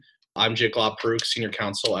I'm Jake Laperruque, Senior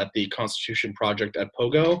Counsel at the Constitution Project at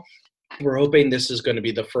POGO. We're hoping this is going to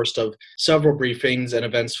be the first of several briefings and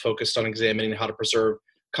events focused on examining how to preserve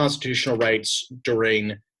constitutional rights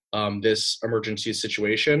during this emergency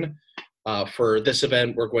situation. For this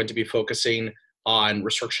event, we're going to be focusing on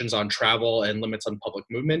restrictions on travel and limits on public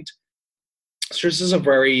movement. So this is a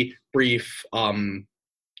very brief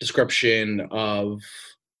description of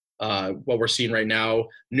what we're seeing right now.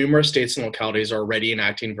 Numerous states and localities are already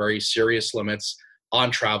enacting very serious limits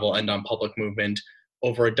on travel and on public movement.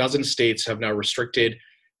 Over a dozen states have now restricted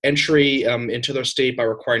entry into their state by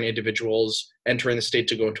requiring individuals entering the state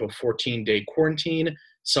to go into a 14-day quarantine.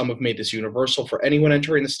 Some have made this universal for anyone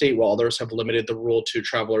entering the state, while others have limited the rule to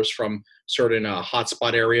travelers from certain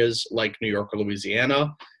hotspot areas like New York or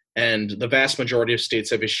Louisiana. And the vast majority of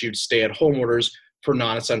states have issued stay-at-home orders for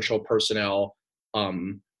non-essential personnel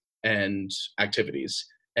and activities.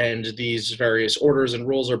 And these various orders and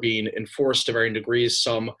rules are being enforced to varying degrees.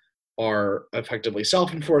 Some are effectively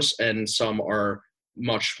self-enforced and some are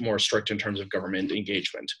much more strict in terms of government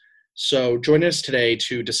engagement. So joining us today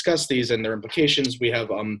to discuss these and their implications, we have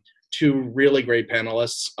two really great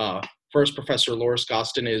panelists. First, Professor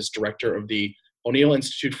Gostin is director of the O'Neill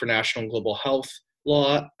Institute for National and Global Health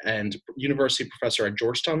Law and University Professor at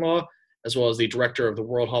Georgetown Law, as well as the director of the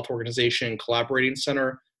World Health Organization Collaborating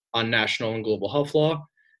Center on National and Global Health Law.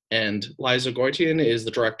 And Liza Goitein is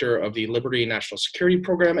the director of the Liberty and National Security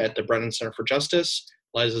Program at the Brennan Center for Justice.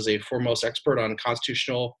 Liza is a foremost expert on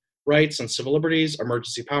constitutional rights and civil liberties,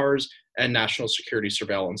 emergency powers, and national security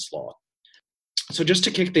surveillance law. So just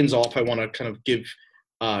to kick things off, I want to kind of give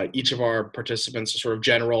each of our participants a sort of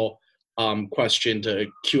general question to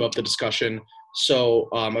cue up the discussion. So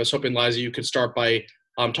I was hoping, Liza, you could start by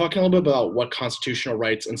talking a little bit about what constitutional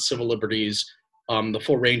rights and civil liberties, the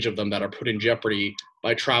full range of them that are put in jeopardy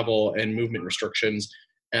by travel and movement restrictions.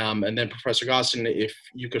 And then Professor Gostin, if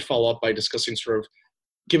you could follow up by discussing sort of,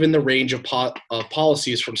 given the range of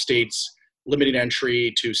policies from states limiting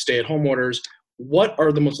entry to stay-at-home orders, what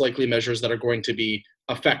are the most likely measures that are going to be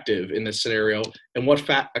effective in this scenario, and what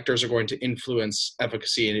factors are going to influence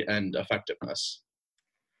efficacy and effectiveness?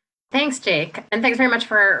 Thanks, Jake, and thanks very much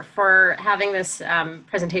for having this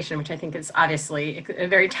presentation, which I think is obviously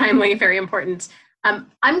very timely, very important.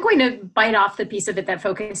 I'm going to bite off the piece of it that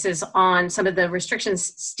focuses on some of the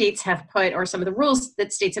restrictions states have put, or some of the rules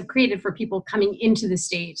that states have created for people coming into the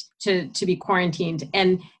state to be quarantined.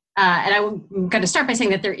 And I'm going to start by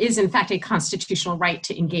saying that there is, in fact, a constitutional right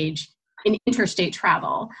to engage in interstate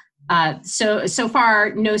travel. So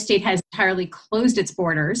far, no state has entirely closed its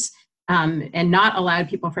borders and not allowed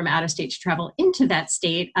people from out of state to travel into that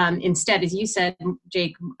state. Instead, as you said,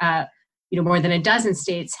 Jake, more than a dozen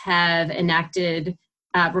states have enacted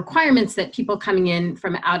requirements that people coming in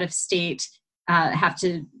from out of state have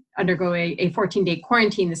to undergo a 14-day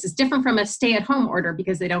quarantine. This is different from a stay-at-home order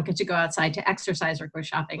because they don't get to go outside to exercise or go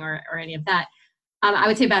shopping or any of that. I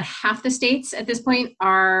would say about half the states at this point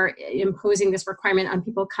are imposing this requirement on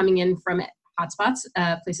people coming in from hotspots,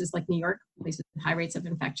 places like New York, places with high rates of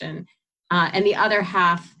infection. And the other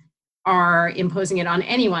half are imposing it on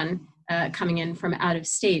anyone coming in from out of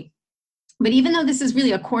state. But even though this is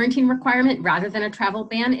really a quarantine requirement rather than a travel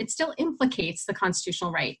ban, it still implicates the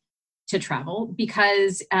constitutional right to travel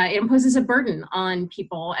because it imposes a burden on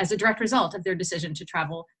people as a direct result of their decision to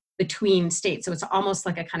travel between states. So it's almost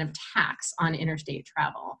like a kind of tax on interstate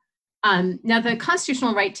travel. Now, the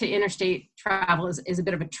constitutional right to interstate travel is a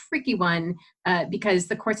bit of a tricky one because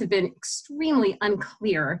the courts have been extremely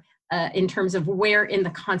unclear in terms of where in the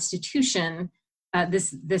Constitution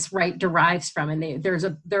this right derives from, and there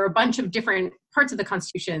are a bunch of different parts of the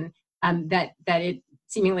Constitution that it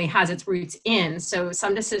seemingly has its roots in. So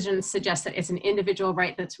some decisions suggest that it's an individual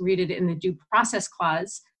right that's rooted in the Due Process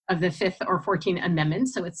Clause of the 5th or 14th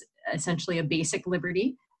Amendments. So it's essentially a basic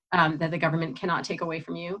liberty that the government cannot take away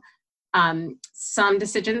from you. Some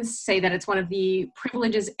decisions say that it's one of the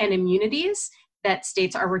privileges and immunities that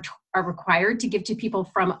states are required to give to people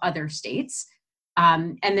from other states.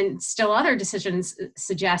 And then still other decisions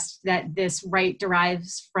suggest that this right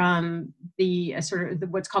derives from the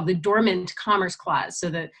what's called the Dormant Commerce Clause. So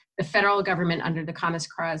the federal government under the Commerce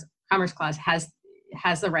Clause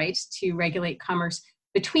has the right to regulate commerce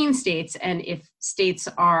between states. And if states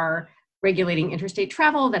are regulating interstate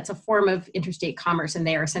travel, that's a form of interstate commerce, and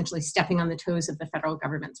they are essentially stepping on the toes of the federal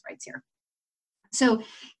government's rights here. So,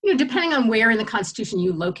 depending on where in the Constitution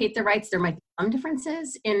you locate the rights, there might be some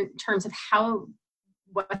differences in terms of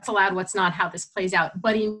what's allowed, what's not, how this plays out.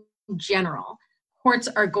 But in general, courts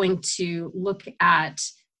are going to look at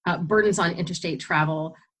burdens on interstate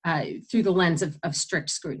travel through the lens of strict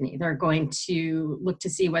scrutiny. They're going to look to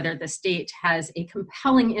see whether the state has a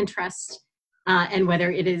compelling interest and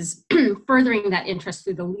whether it is furthering that interest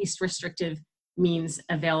through the least restrictive means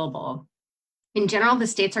available. In general, the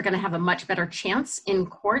states are going to have a much better chance in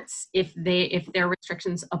courts if their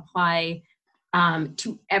restrictions apply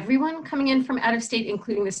to everyone coming in from out of state,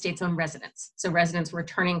 including the state's own residents. So residents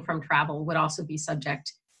returning from travel would also be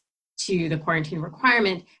subject to the quarantine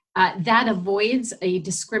requirement. That avoids a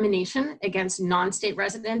discrimination against non-state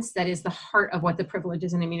residents. That is the heart of what the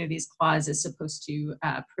Privileges and Immunities Clause is supposed to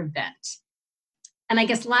prevent. And I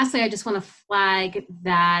guess lastly, I just want to flag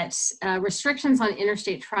that restrictions on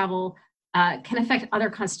interstate travel can affect other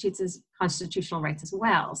constitutional rights as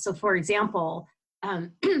well. So for example,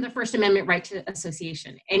 the First Amendment right to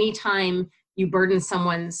association. Anytime you burden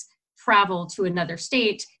someone's travel to another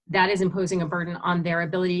state, that is imposing a burden on their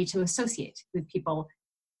ability to associate with people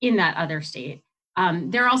in that other state.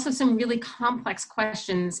 There are also some really complex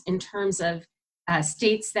questions in terms of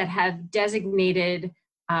states that have designated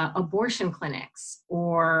abortion clinics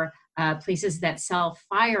or places that sell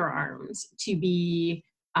firearms to be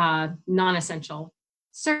non-essential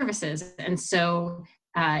services. And so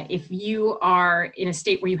if you are in a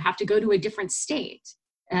state where you have to go to a different state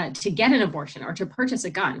to get an abortion or to purchase a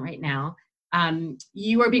gun right now,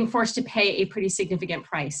 you are being forced to pay a pretty significant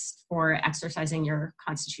price for exercising your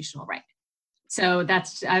constitutional right. So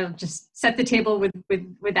I'll just set the table with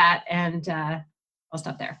that, and I'll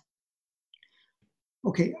stop there.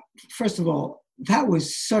 Okay, first of all, that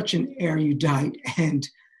was such an erudite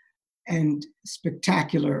and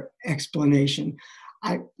spectacular explanation.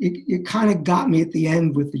 You kind of got me at the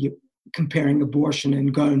end with the comparing abortion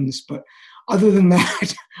and guns, but other than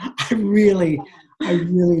that, I really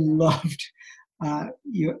loved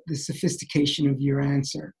the sophistication of your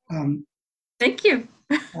answer. Thank you.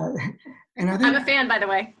 And I think, I'm a fan, by the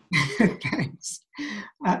way. Thanks.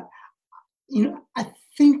 I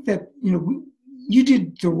think that you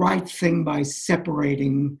did the right thing by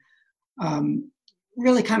separating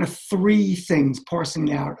really kind of three things,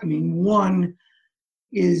 parsing out. I mean, one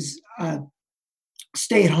is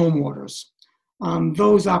stay-at-home orders.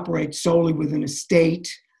 Those operate solely within a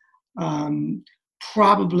state.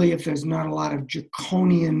 Probably if there's not a lot of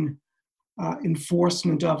draconian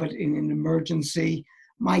enforcement of it in an emergency,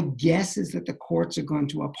 my guess is that the courts are going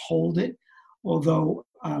to uphold it, although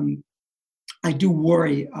I do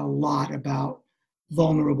worry a lot about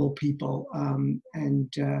vulnerable people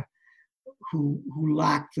and who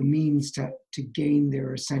lack the means to gain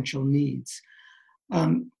their essential needs.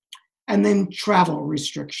 And then travel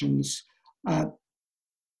restrictions.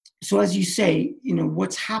 So as you say,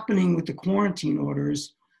 what's happening with the quarantine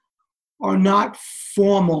orders are not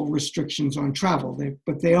formal restrictions on travel,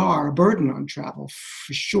 but they are a burden on travel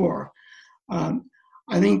for sure.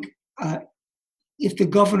 I think if the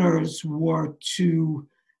governors were to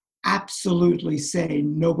absolutely say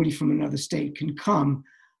nobody from another state can come,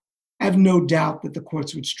 I have no doubt that the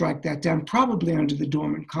courts would strike that down, probably under the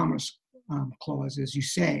Dormant Commerce Clause, as you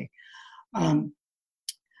say.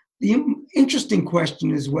 The interesting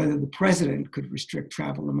question is whether the president could restrict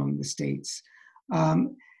travel among the states.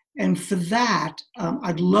 And for that,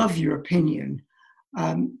 I'd love your opinion.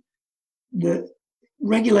 The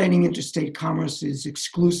regulating interstate commerce is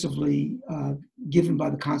exclusively given by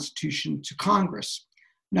the Constitution to Congress,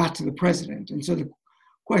 not to the president. And so the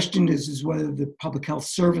question is whether the Public Health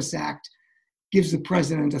Service Act gives the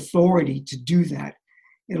president authority to do that.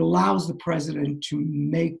 It allows the president to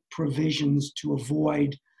make provisions to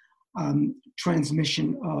avoid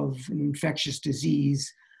transmission of an infectious disease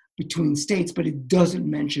between states, but it doesn't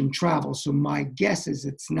mention travel. So my guess is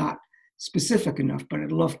it's not specific enough, but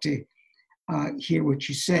I'd love to hear what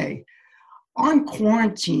you say. On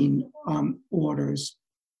quarantine orders,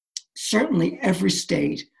 certainly every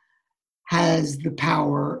state has the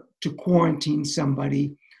power to quarantine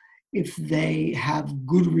somebody if they have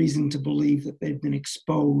good reason to believe that they've been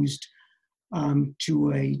exposed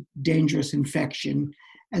to a dangerous infection,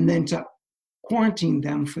 and then to quarantine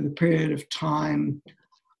them for the period of time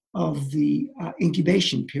of the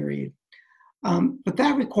incubation period. But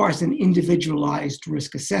that requires an individualized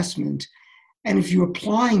risk assessment. And if you're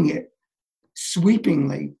applying it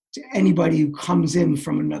sweepingly to anybody who comes in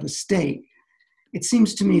from another state, it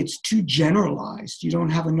seems to me it's too generalized. You don't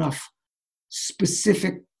have enough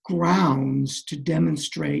specific grounds to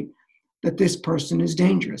demonstrate that this person is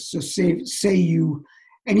dangerous. So say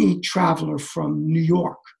any traveler from New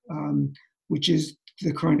York, which is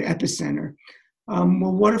the current epicenter,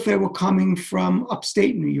 well, what if they were coming from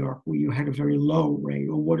upstate New York, where you had a very low rate?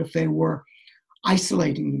 Or what if they were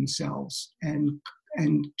isolating themselves and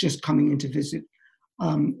just coming in to visit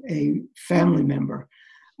a family member.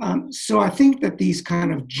 So I think that these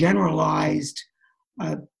kind of generalized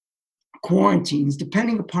quarantines,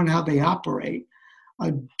 depending upon how they operate,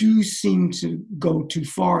 do seem to go too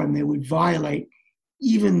far, and they would violate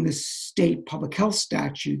even the state public health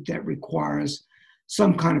statute that requires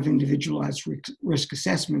some kind of individualized risk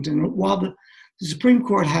assessment. And while the Supreme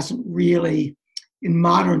Court hasn't really, in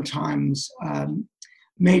modern times,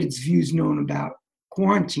 made its views known about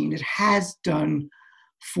quarantine, it has done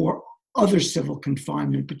for other civil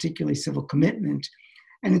confinement, particularly civil commitment,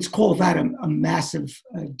 and it's called that a massive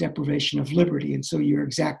deprivation of liberty. And so you're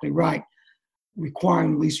exactly right.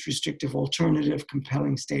 Requiring least restrictive alternative,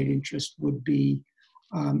 compelling state interest would be,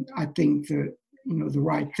 I think, the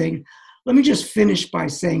right thing. Let me just finish by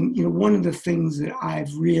saying, one of the things that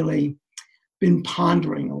I've really been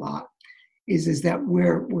pondering a lot is that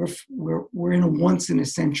we're in a once in a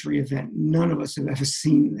century event. None of us have ever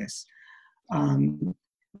seen this.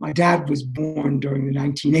 My dad was born during the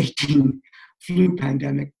 1918 flu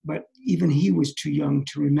pandemic, but even he was too young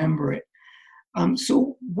to remember it.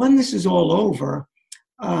 So when this is all over,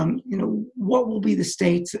 what will be the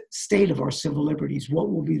state of our civil liberties?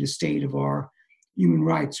 What will be the state of our human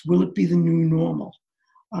rights? Will it be the new normal?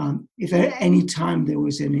 If at any time there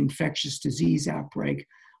was an infectious disease outbreak,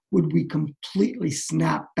 would we completely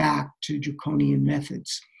snap back to draconian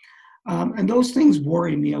methods? And those things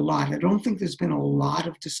worry me a lot. I don't think there's been a lot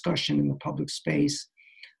of discussion in the public space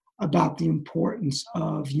about the importance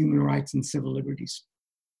of human rights and civil liberties.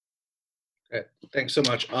 Okay, thanks so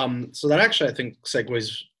much. So that actually, I think,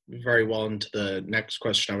 segues very well into the next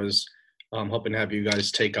question I was hoping to have you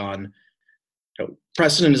guys take on.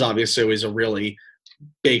 Precedent is obviously always a really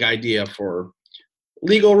big idea for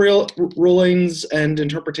legal rulings and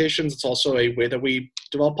interpretations. It's also a way that we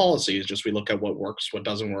develop policies. Just we look at what works, what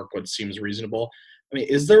doesn't work, what seems reasonable. I mean,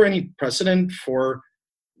 is there any precedent for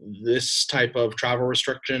this type of travel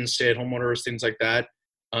restrictions, stay-at-home orders, things like that,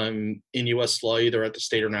 in U.S. law, either at the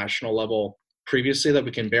state or national level previously that we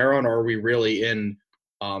can bear on, or are we really in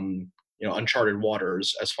uncharted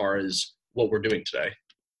waters as far as what we're doing today?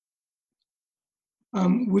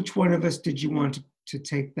 Which one of us did you want to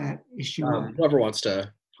take that issue on? Whoever wants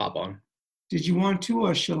to hop on. Did you want to,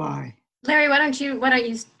 or shall I? Larry, why don't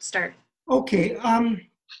you start? Okay.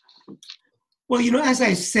 Well, as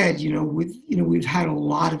I said, we've had a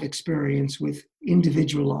lot of experience with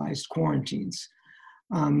individualized quarantines.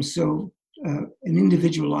 So an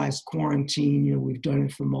individualized quarantine, we've done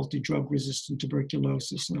it for multi-drug resistant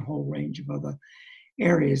tuberculosis and a whole range of other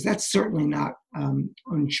areas. That's certainly not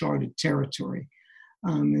uncharted territory.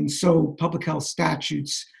 And so public health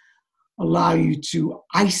statutes allow you to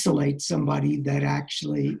isolate somebody that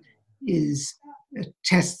actually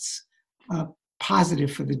tests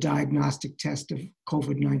positive for the diagnostic test of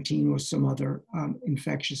COVID-19 or some other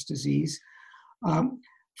infectious disease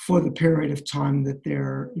for the period of time that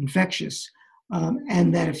they're infectious.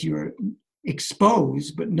 And that if you're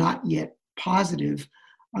exposed but not yet positive,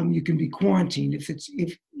 you can be quarantined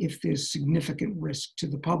if there's significant risk to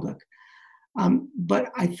the public.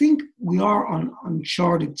 But I think we are on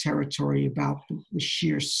uncharted territory about the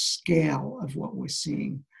sheer scale of what we're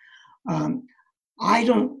seeing. I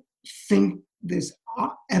don't think there's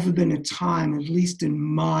ever been a time, at least in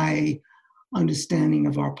my understanding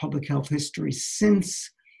of our public health history,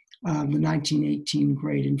 since the 1918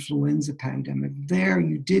 great influenza pandemic. There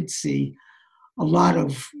you did see a lot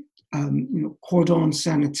of cordon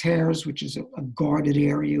sanitaires, which is a guarded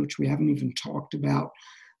area, which we haven't even talked about,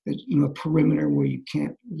 that, a perimeter where you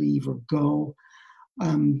can't leave or go.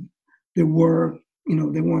 There were,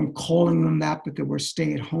 they weren't calling them that, but there were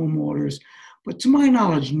stay-at-home orders. But to my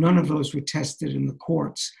knowledge, none of those were tested in the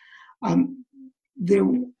courts.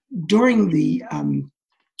 During the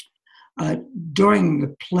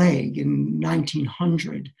plague in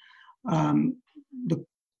 1900,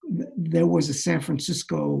 there was a San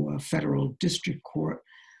Francisco federal district court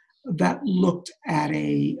that looked at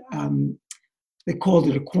they called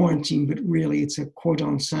it a quarantine, but really it's a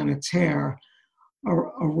cordon sanitaire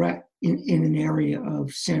in an area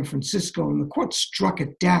of San Francisco, and the court struck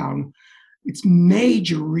it down. Its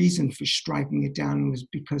major reason for striking it down was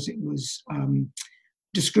because it was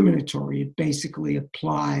discriminatory. It basically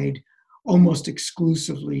applied almost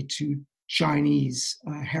exclusively to Chinese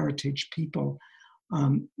heritage people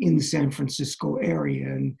in the San Francisco area.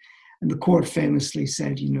 And the court famously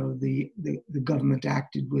said, the government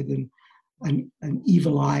acted with an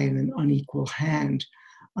evil eye and an unequal hand.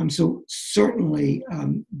 So certainly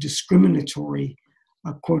discriminatory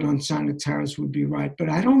cordon sanitaires would be right. But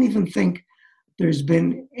I don't even think there's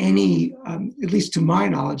been any, at least to my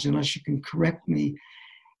knowledge, unless you can correct me,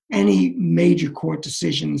 any major court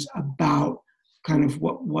decisions about kind of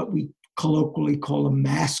what we colloquially call a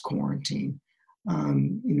mass quarantine.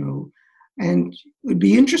 And it would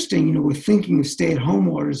be interesting, we're thinking of stay-at-home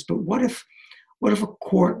orders, but what if a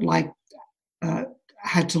court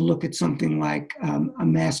had to look at something like a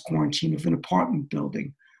mass quarantine of an apartment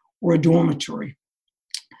building or a dormitory?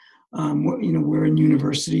 We're in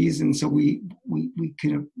universities, and so we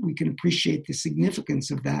can appreciate the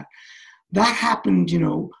significance of that. That happened,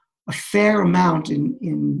 a fair amount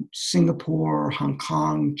in Singapore, Hong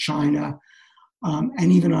Kong, China,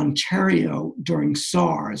 and even Ontario during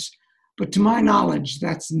SARS. But to my knowledge,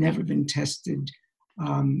 that's never been tested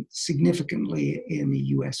significantly in the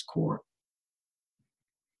U.S. court.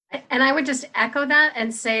 And I would just echo that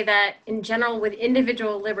and say that in general, with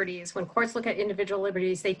individual liberties, when courts look at individual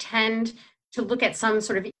liberties, they tend to look at some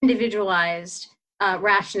sort of individualized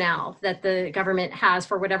rationale that the government has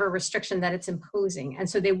for whatever restriction that it's imposing. And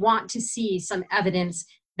so they want to see some evidence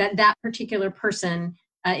that that particular person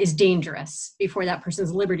is dangerous before that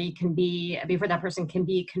person's liberty before that person can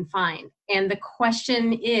be confined. And the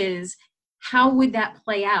question is, how would that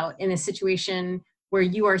play out in a situation where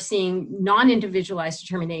you are seeing non-individualized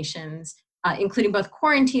determinations, including both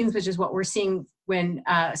quarantines, which is what we're seeing when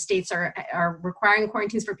states are requiring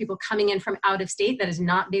quarantines for people coming in from out of state that is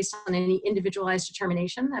not based on any individualized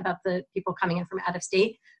determination about the people coming in from out of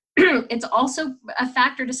state. It's also a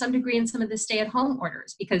factor to some degree in some of the stay-at-home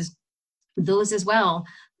orders, because those as well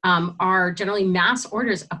are generally mass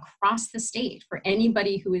orders across the state for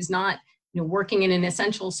anybody who is not working in an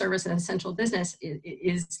essential service and essential business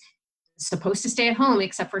is supposed to stay at home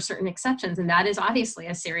except for certain exceptions. And that is obviously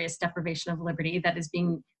a serious deprivation of liberty that is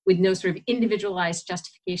being with no sort of individualized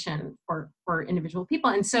justification for individual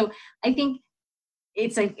people. And so I think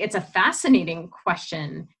it's a fascinating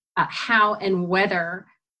question, how and whether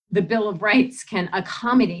the Bill of Rights can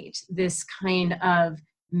accommodate this kind of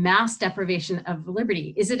mass deprivation of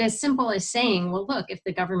liberty. Is it as simple as saying, well, look, if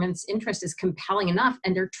the government's interest is compelling enough,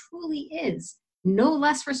 and there truly is no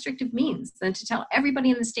less restrictive means than to tell everybody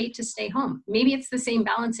in the state to stay home. Maybe it's the same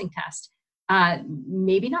balancing test.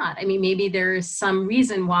 Maybe not. I mean, maybe there's some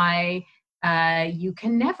reason why you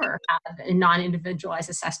can never have a non-individualized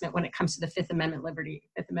assessment when it comes to the Fifth Amendment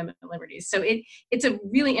liberties. So it's a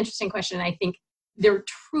really interesting question. And I think there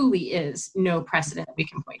truly is no precedent we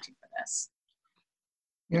can point to for this.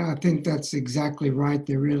 Yeah, I think that's exactly right.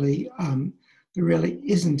 There really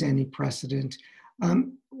isn't any precedent.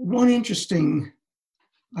 One interesting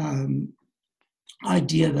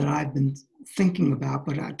idea that I've been thinking about,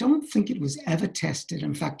 but I don't think it was ever tested.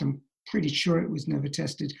 In fact, I'm pretty sure it was never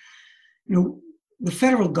tested. The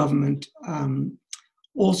federal government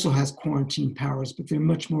also has quarantine powers, but they're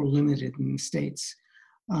much more limited than the states.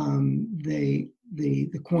 The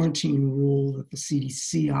quarantine rule that the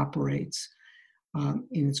CDC operates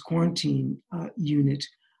in its quarantine unit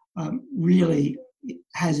really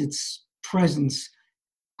has its presence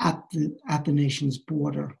at the nation's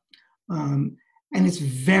border. And it's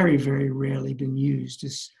very, very rarely been used.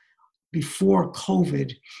 Before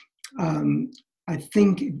COVID, I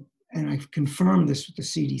think, and I've confirmed this with the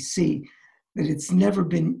CDC,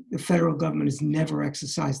 that the federal government has never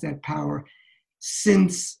exercised that power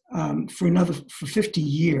since, for 50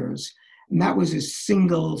 years. And that was a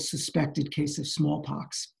single suspected case of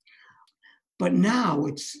smallpox. But now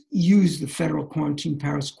it's used the federal quarantine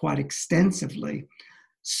powers quite extensively.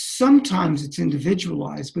 Sometimes it's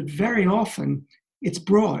individualized, but very often it's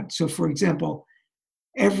broad. So for example,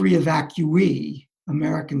 every evacuee,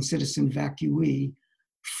 American citizen evacuee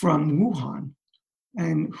from Wuhan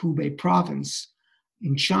and Hubei province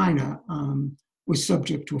in China was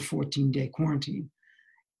subject to a 14-day quarantine.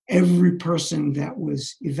 Every person that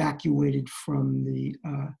was evacuated from the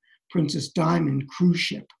Princess Diamond cruise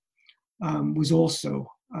ship was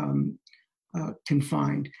also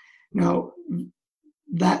confined. Now,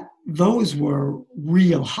 those were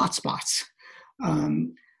real hotspots.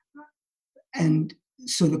 And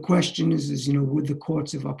so the question is, would the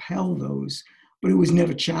courts have upheld those? But it was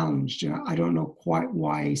never challenged. I don't know quite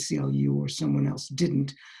why ACLU or someone else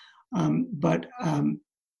didn't. And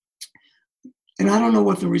I don't know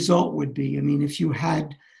what the result would be. I mean, if you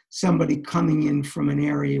had somebody coming in from an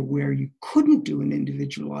area where you couldn't do an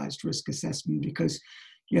individualized risk assessment because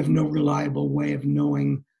you have no reliable way of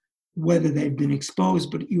knowing whether they've been exposed,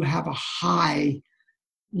 but you have a high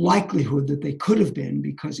likelihood that they could have been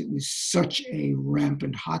because it was such a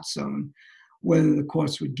rampant hot zone, whether the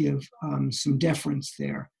courts would give some deference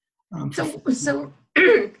there. So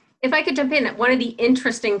if I could jump in, one of the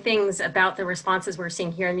interesting things about the responses we're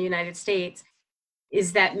seeing here in the United States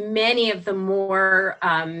is that many of the more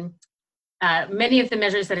many of the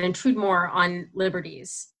measures that intrude more on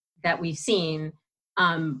liberties that we've seen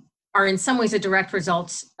are in some ways a direct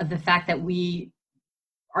result of the fact that we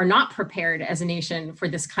are not prepared as a nation for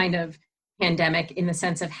this kind of pandemic, in the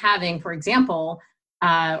sense of having, for example,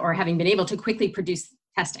 or having been able to quickly produce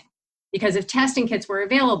testing. Because if testing kits were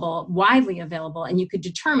available, widely available, and you could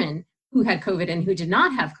determine who had COVID and who did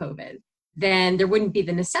not have COVID, then there wouldn't be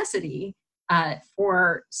the necessity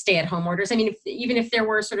for stay-at-home orders. I mean, even if there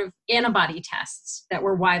were sort of antibody tests that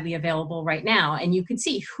were widely available right now, and you could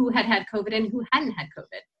see who had had COVID and who hadn't had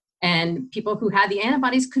COVID, and people who had the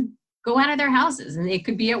antibodies could go out of their houses, and they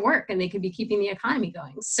could be at work, and they could be keeping the economy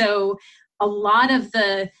going. So a lot of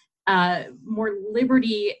the more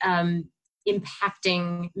liberty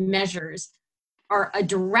impacting measures are a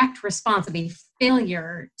direct response of a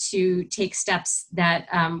failure to take steps that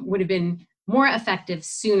would have been more effective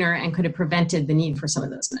sooner and could have prevented the need for some of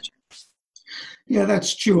those measures. Yeah,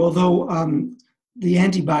 that's true. Although the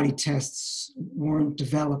antibody tests weren't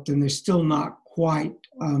developed, and they're still not quite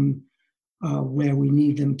where we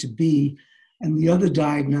need them to be. And the other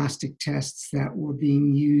diagnostic tests that were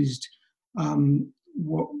being used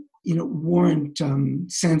weren't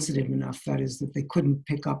sensitive enough. That is, that they couldn't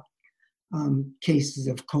pick up cases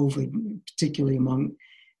of COVID, particularly among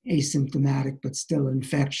asymptomatic but still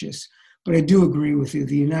infectious. But I do agree with you.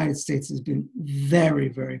 The United States has been very,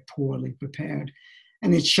 very poorly prepared.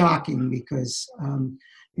 And it's shocking because,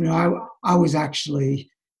 I was actually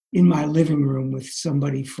in my living room with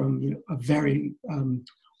somebody from a very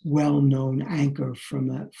well-known anchor from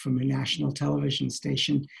a national television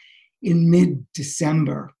station in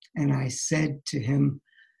mid-December. And I said to him,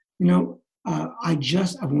 I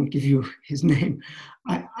won't give you his name.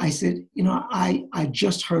 I said, I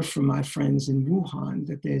just heard from my friends in Wuhan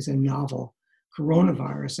that there's a novel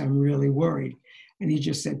coronavirus. I'm really worried. And he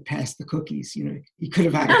just said, pass the cookies. He could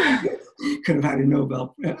have had a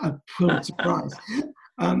Pulitzer Prize.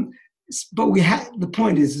 But the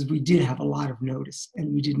point is we did have a lot of notice,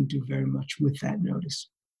 and we didn't do very much with that notice.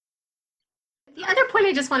 The other point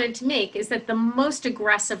I just wanted to make is that the most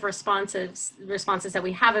aggressive responses that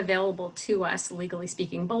we have available to us, legally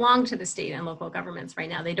speaking, belong to the state and local governments right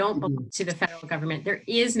now. They don't belong to the federal government. There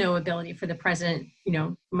is no ability for the president,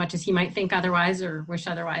 much as he might think otherwise or wish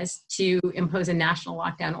otherwise, to impose a national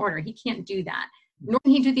lockdown order. He can't do that. Nor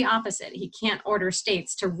can he do the opposite. He can't order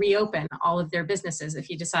states to reopen all of their businesses if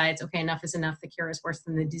he decides, okay, enough is enough, the cure is worse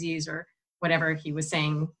than the disease, or whatever he was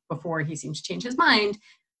saying before he seemed to change his mind.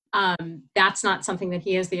 That's not something that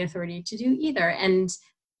he has the authority to do either. And,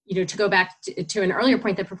 to go back to an earlier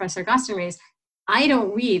point that Professor Gostin raised, I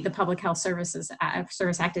don't read the Public Health Service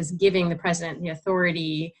Act as giving the president the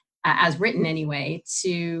authority, as written anyway,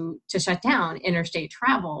 to shut down interstate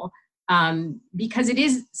travel, because it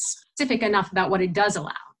is specific enough about what it does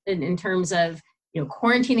allow in terms of,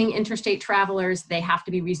 quarantining interstate travelers. They have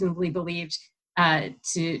to be reasonably believed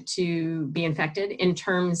to be infected. In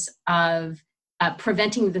terms of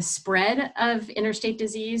preventing the spread of interstate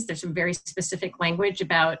disease, there's some very specific language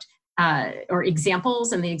about or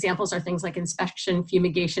examples, and the examples are things like inspection,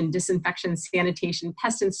 fumigation, disinfection, sanitation,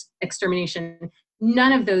 pest extermination.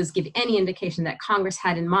 None of those give any indication that Congress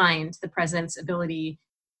had in mind the president's ability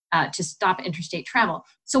to stop interstate travel.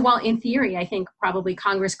 So while in theory, I think probably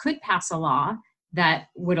Congress could pass a law that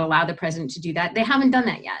would allow the president to do that, they haven't done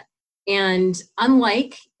that yet. And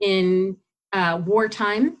unlike in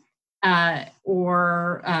wartime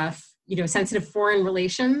or sensitive foreign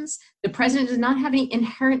relations, the president does not have any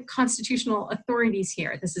inherent constitutional authorities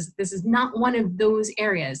here. This is not one of those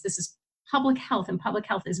areas. This is public health, and public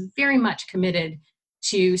health is very much committed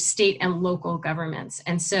to state and local governments.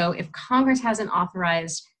 And so if Congress hasn't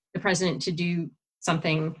authorized the president to do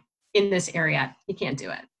something in this area, he can't do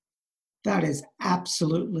it. That is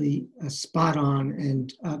absolutely spot on,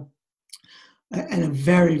 and a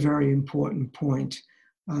very, very important point.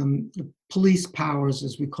 The police powers,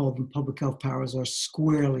 as we call them, public health powers, are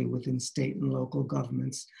squarely within state and local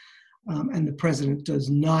governments, and the president does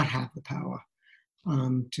not have the power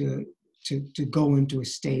to go into a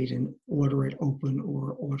state and order it open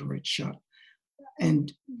or order it shut.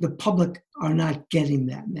 And the public are not getting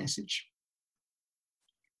that message.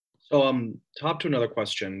 So to hop to another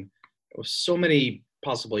question, with so many,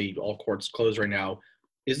 possibly all courts closed right now,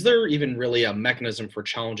 is there even really a mechanism for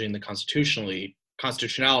challenging the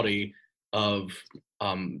constitutionality of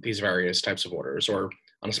these various types of orders? Or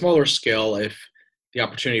on a smaller scale, if the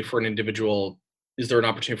opportunity for an individual, is there an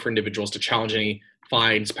opportunity for individuals to challenge any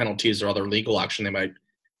fines, penalties, or other legal action they might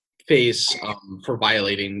face for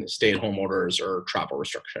violating stay-at-home orders or travel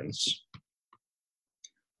restrictions?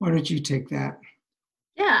 Why don't you take that?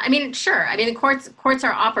 Yeah, I mean, sure. I mean, the courts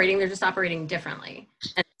are operating; they're just operating differently.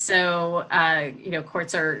 And so,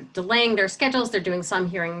 courts are delaying their schedules. They're doing some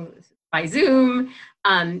hearings by Zoom.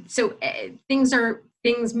 Things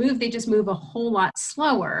move. They just move a whole lot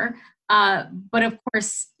slower. But of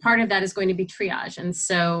course, part of that is going to be triage. And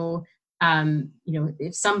so,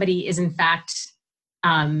 if somebody is in fact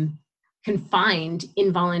confined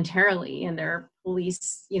involuntarily and their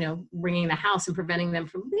police, ringing the house and preventing them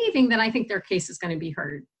from leaving, then I think their case is going to be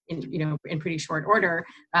heard in pretty short order.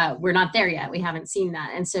 We're not there yet. We haven't seen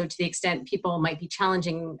that. And so to the extent people might be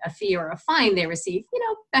challenging a fee or a fine they receive,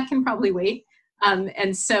 that can probably wait. And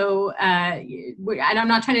I'm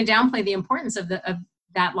not trying to downplay the importance of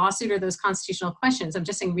that lawsuit or those constitutional questions. I'm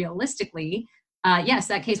just saying realistically, yes,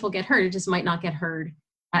 that case will get heard. It just might not get heard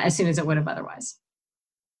as soon as it would have otherwise.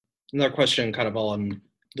 Another question kind of on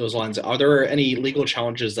those lines. Are there any legal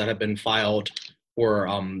challenges that have been filed or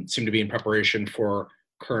seem to be in preparation for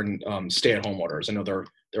current stay-at-home orders? I know there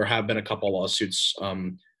have been a couple lawsuits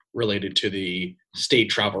related to the state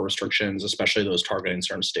travel restrictions, especially those targeting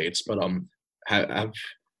certain states. But have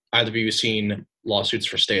either of you seen lawsuits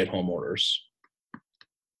for stay-at-home orders?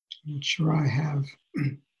 I'm not sure I have.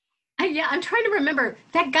 I'm trying to remember.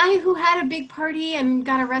 That guy who had a big party and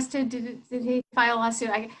got arrested, did he file a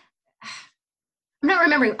lawsuit? I'm not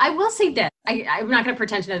remembering. I will say this. I'm not going to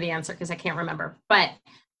pretend to know the answer because I can't remember. But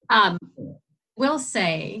will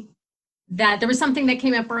say that there was something that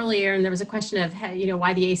came up earlier, and there was a question of,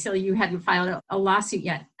 why the ACLU hadn't filed a lawsuit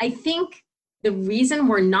yet. I think the reason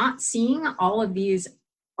we're not seeing all of these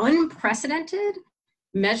unprecedented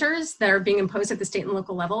measures that are being imposed at the state and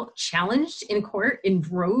local level challenged in court in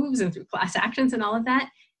droves and through class actions and all of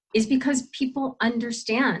that is because people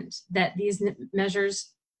understand that these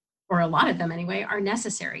measures, or a lot of them anyway, are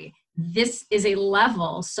necessary. This is a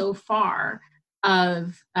level so far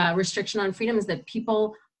of restriction on freedoms that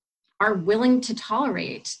people are willing to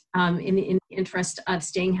tolerate in the interest of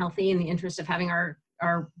staying healthy, in the interest of having our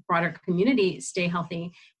broader community stay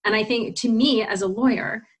healthy. And I think, to me as a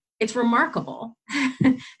lawyer, it's remarkable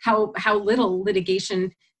how little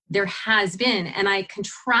litigation there has been. And I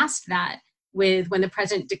contrast that with when the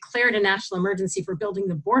president declared a national emergency for building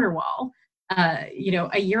the border wall,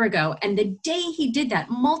 a year ago. And the day he did that,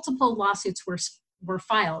 multiple lawsuits were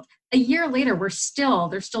filed. A year later, there's still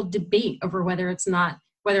debate over whether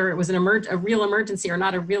it was a real emergency or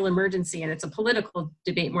not a real emergency. And it's a political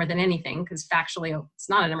debate more than anything, because factually, it's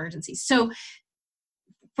not an emergency. So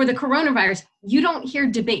for the coronavirus, you don't hear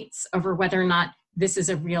debates over whether or not this is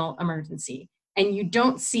a real emergency. And you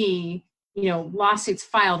don't see, lawsuits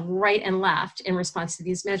filed right and left in response to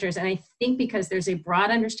these measures. And I think because there's a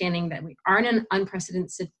broad understanding that we are in an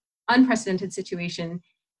unprecedented situation,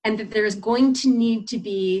 and that there's going to need to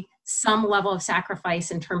be some level of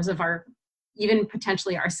sacrifice in terms of even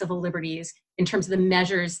potentially our civil liberties, in terms of the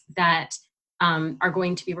measures that are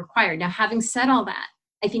going to be required. Now, having said all that,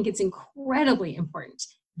 I think it's incredibly important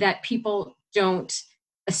that people don't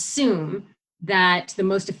assume that the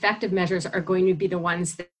most effective measures are going to be the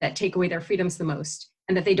ones that take away their freedoms the most,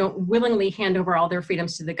 and that they don't willingly hand over all their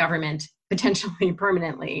freedoms to the government, potentially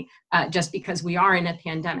permanently, just because we are in a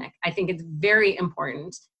pandemic. I think it's very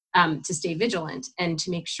important to stay vigilant and to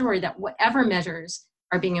make sure that whatever measures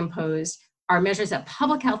are being imposed are measures that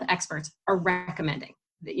public health experts are recommending.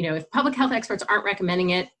 If public health experts aren't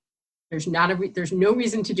recommending it, there's no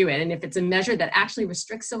reason to do it. And if it's a measure that actually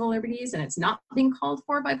restricts civil liberties and it's not being called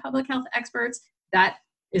for by public health experts,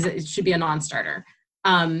 it should be a non-starter.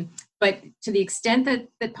 But to the extent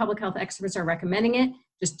that public health experts are recommending it,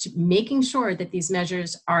 just making sure that these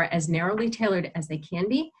measures are as narrowly tailored as they can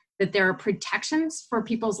be, that there are protections for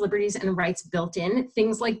people's liberties and rights built in,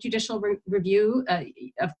 things like judicial review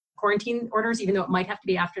of quarantine orders, even though it might have to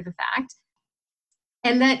be after the fact,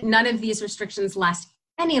 and that none of these restrictions last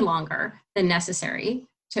any longer than necessary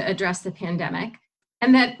to address the pandemic,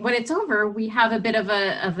 and that when it's over, we have a bit of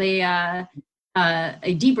a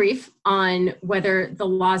debrief on whether the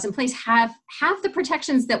laws in place have the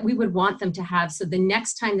protections that we would want them to have. So the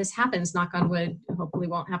next time this happens, knock on wood, hopefully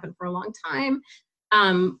won't happen for a long time,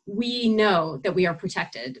 we know that we are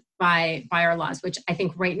protected by our laws, which I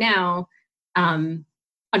think right now,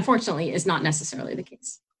 unfortunately, is not necessarily the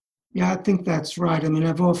case. Yeah, I think that's right. I mean,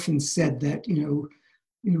 I've often said that,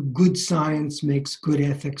 good science makes good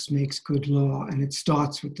ethics, makes good law, and it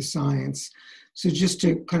starts with the science. So just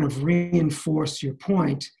to kind of reinforce your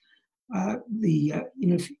point,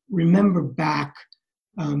 if you remember back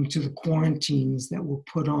to the quarantines that were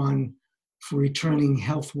put on for returning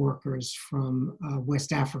health workers from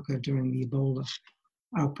West Africa during the Ebola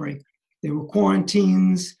outbreak. There were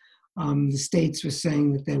quarantines. The states were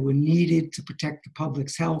saying that they were needed to protect the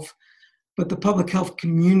public's health, but the public health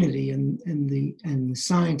community and the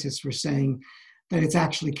scientists were saying that it's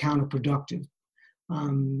actually counterproductive.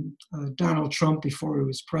 Donald Trump, before he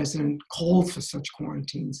was president, called for such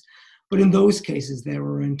quarantines, but in those cases, they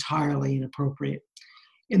were entirely inappropriate.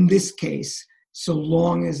 In this case, so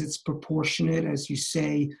long as it's proportionate, as you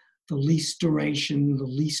say, the least duration, the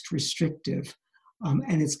least restrictive,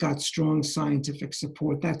 and it's got strong scientific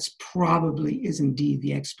support, that's probably is indeed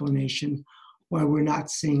the explanation why we're not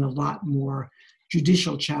seeing a lot more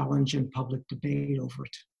judicial challenge and public debate over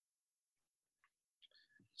it.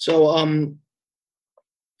 So,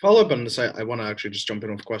 follow up on this, I want to actually just jump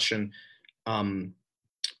in with a question. Following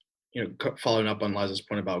up on Liza's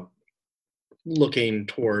point about looking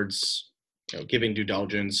towards, giving due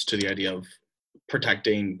diligence to the idea of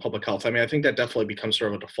protecting public health. I mean, I think that definitely becomes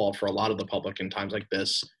sort of a default for a lot of the public in times like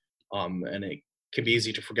this, and it can be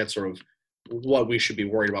easy to forget sort of what we should be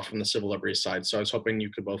worried about from the civil liberties side. So I was hoping you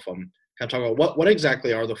could both kind of talk about what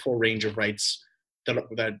exactly are the full range of rights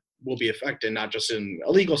that will be affected, not just in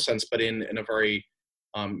a legal sense, but in a very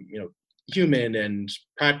human and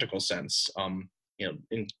practical sense,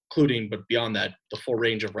 including, but beyond that, the full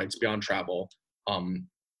range of rights beyond travel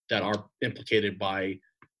that are implicated by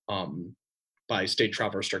state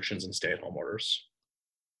travel restrictions and stay-at-home orders.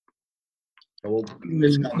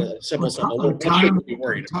 Autonomy,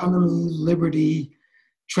 liberty,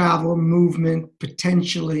 travel, movement,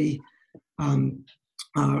 potentially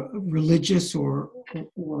religious or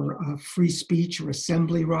free speech or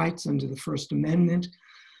assembly rights under the First Amendment.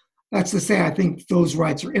 That's to say, I think those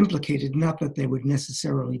rights are implicated, not that they would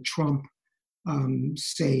necessarily trump,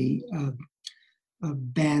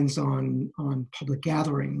 bans on public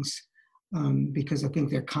gatherings, because I think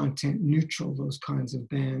they're content neutral, those kinds of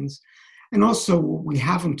bans. And also what we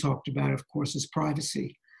haven't talked about, of course, is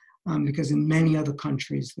privacy, because in many other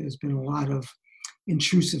countries, there's been a lot of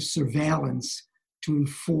intrusive surveillance to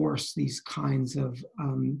enforce these kinds of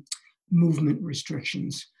movement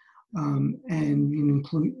restrictions, and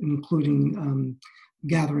including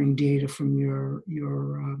gathering data from your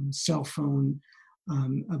cell phone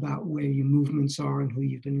about where your movements are and who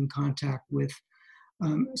you've been in contact with.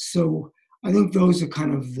 So I think those are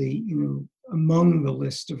kind of the, among the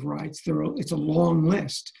list of rights. It's a long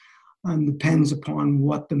list, depends upon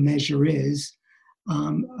what the measure is,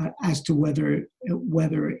 as to whether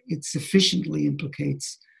it sufficiently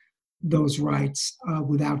implicates those rights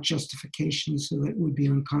without justification, so that it would be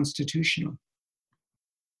unconstitutional.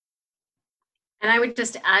 And I would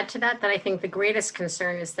just add to that I think the greatest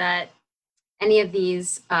concern is that any of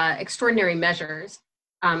these extraordinary measures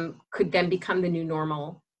could then become the new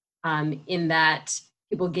normal, in that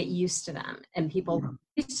people get used to them and people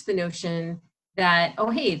get used to the notion that,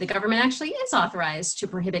 oh, hey, the government actually is authorized to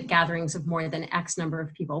prohibit gatherings of more than X number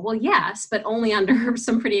of people. Well, yes, but only under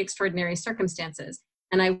some pretty extraordinary circumstances.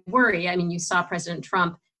 And I worry, you saw President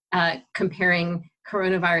Trump comparing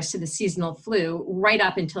coronavirus to the seasonal flu right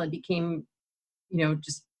up until it became,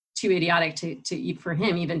 just too idiotic to eat for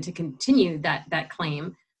him even to continue that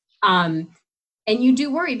claim. And you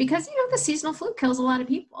do worry because, the seasonal flu kills a lot of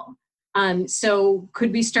people. So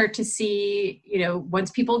could we start to see,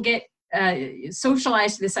 once people get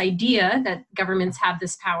socialized to this idea that governments have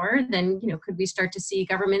this power, then, could we start to see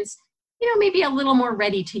governments, maybe a little more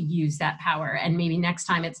ready to use that power? And maybe next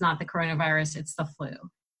time it's not the coronavirus, it's the flu.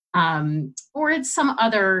 Or it's some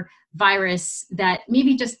other virus that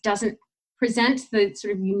maybe just doesn't present the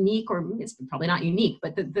sort of unique, or it's probably not unique,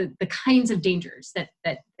 but the kinds of dangers that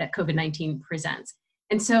COVID-19 presents.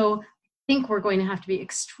 And so I think we're going to have to be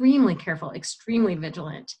extremely careful, extremely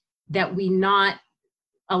vigilant that we not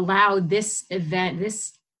allow this event,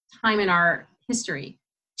 this time in our history,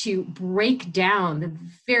 to break down the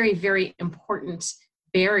very, very important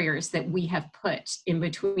barriers that we have put in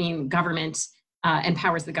between government and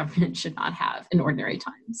powers the government should not have in ordinary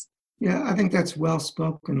times. Yeah, I think that's well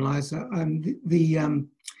spoken, Liza.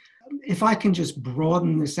 If I can just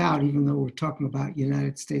broaden this out, even though we're talking about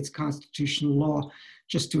United States constitutional law,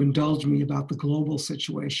 just to indulge me about the global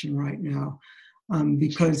situation right now,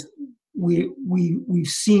 because we've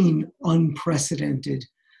seen unprecedented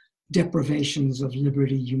deprivations of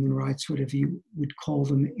liberty, human rights, whatever you would call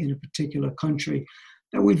them, in a particular country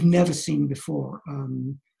that we've never seen before.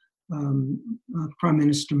 Prime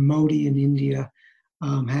Minister Modi in India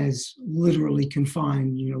has literally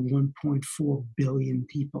confined, 1.4 billion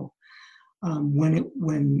people.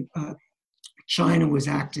 When China was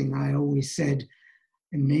acting, I always said,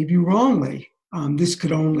 and maybe wrongly, this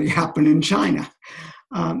could only happen in China.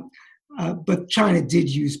 But China did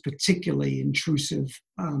use particularly intrusive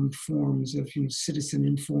forms of citizen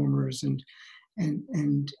informers, and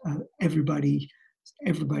everybody's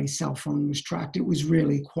cell phone was tracked. It was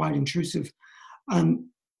really quite intrusive.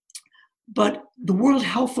 But the World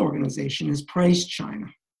Health Organization has praised China.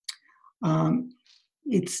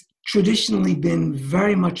 It's traditionally been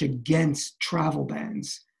very much against travel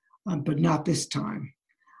bans, but not this time.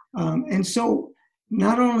 And so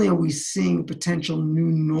not only are we seeing a potential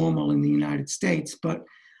new normal in the United States, but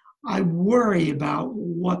I worry about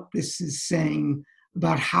what this is saying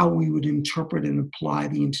about how we would interpret and apply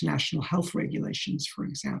the international health regulations, for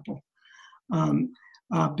example.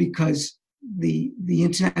 Because the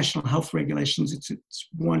international health regulations, it's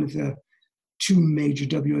one of the two major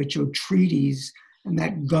WHO treaties, and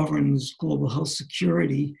that governs global health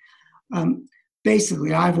security.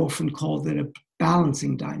 Basically, I've often called it a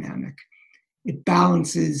balancing dynamic. It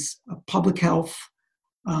balances public health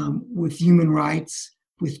with human rights,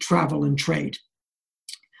 with travel and trade.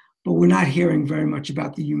 But we're not hearing very much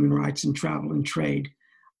about the human rights and travel and trade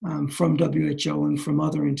from WHO and from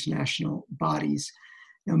other international bodies.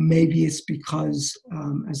 Now, maybe it's because,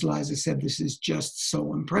 as Liza said, this is just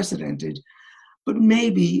so unprecedented, but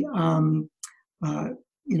maybe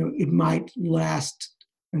it might last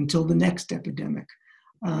until the next epidemic.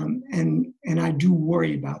 And I do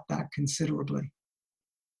worry about that considerably.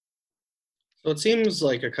 So it seems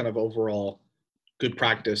like a kind of overall good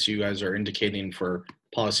practice you guys are indicating for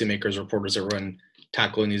policymakers, reporters, everyone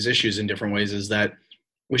tackling these issues in different ways is that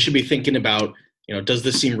we should be thinking about, does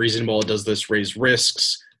this seem reasonable? Does this raise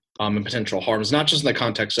risks and potential harms, not just in the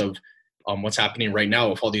context of what's happening right now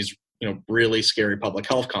with all these, really scary public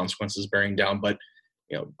health consequences bearing down, but,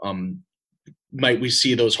 might we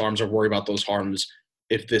see those harms or worry about those harms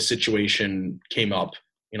if this situation came up,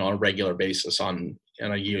 on a regular basis, on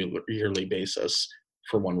a yearly basis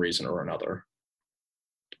for one reason or another?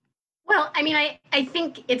 Well, I mean, I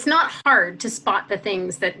think it's not hard to spot the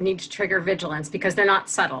things that need to trigger vigilance because they're not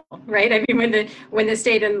subtle, right? I mean, when the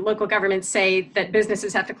state and local governments say that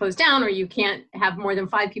businesses have to close down, or you can't have more than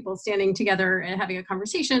 5 people standing together and having a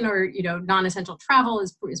conversation, or non-essential travel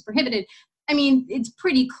is prohibited. I mean, it's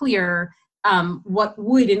pretty clear what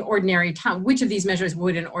would in ordinary time, which of these measures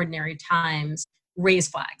would in ordinary times raise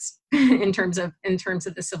flags in terms of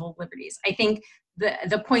the civil liberties. I think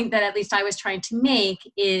the point that at least I was trying to make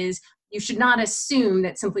is you should not assume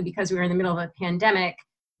that simply because we are in the middle of a pandemic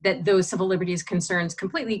that those civil liberties concerns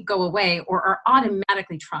completely go away or are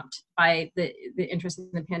automatically trumped by the interest in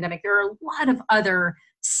the pandemic. There are a lot of other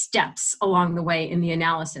steps along the way in the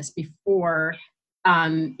analysis before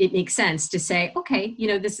it makes sense to say, okay,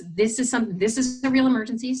 this is a real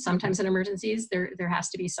emergency. Sometimes in emergencies there has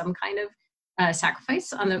to be some kind of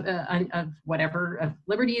sacrifice on of whatever of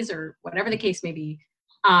liberties or whatever the case may be,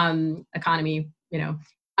 economy,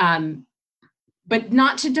 but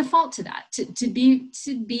not to default to that, to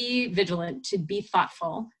be vigilant, to be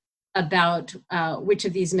thoughtful about which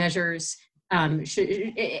of these measures should,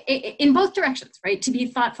 in both directions, right? To be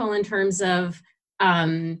thoughtful in terms of,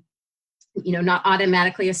 not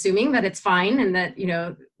automatically assuming that it's fine and that,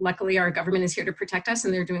 luckily our government is here to protect us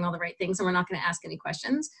and they're doing all the right things and we're not going to ask any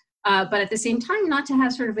questions. But at the same time, not to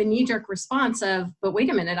have sort of a knee-jerk response of, but wait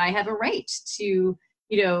a minute, I have a right to,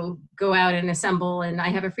 go out and assemble, and I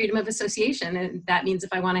have a freedom of association. And that means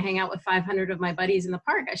if I want to hang out with 500 of my buddies in the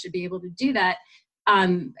park, I should be able to do that.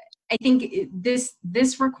 I think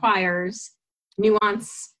this requires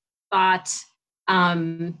nuance, thought,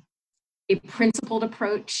 a principled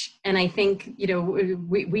approach. And I think,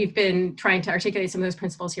 we've been trying to articulate some of those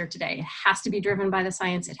principles here today. It has to be driven by the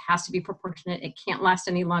science. It has to be proportionate. It can't last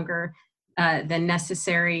any longer than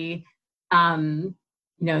necessary.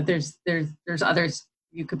 There's others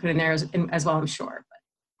you could put in there as well, I'm sure. But.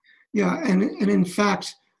 Yeah, and in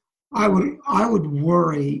fact, I would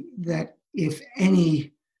worry that if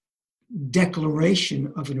any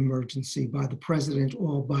declaration of an emergency by the president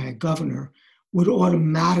or by a governor would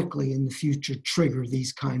automatically in the future trigger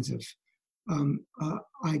these kinds of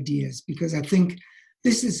ideas, because I think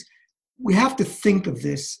we have to think of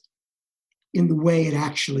this in the way it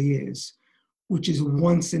actually is, which is a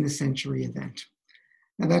once in a century event.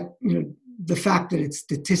 Now that, the fact that it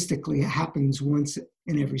statistically happens once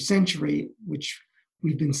in every century, which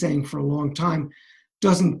we've been saying for a long time,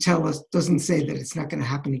 doesn't say that it's not going to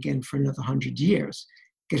happen again for another 100 years.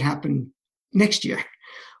 It could happen next year,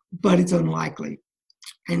 but it's unlikely.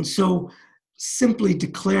 And so simply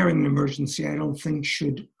declaring an emergency, I don't think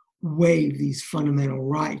should waive these fundamental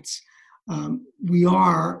rights. We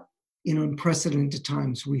are in unprecedented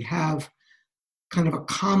times. We have kind of a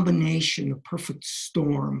combination, a perfect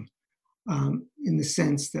storm in the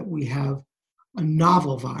sense that we have a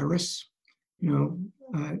novel virus,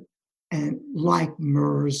 and like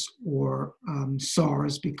MERS or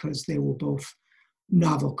SARS, because they were both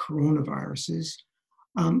novel coronaviruses.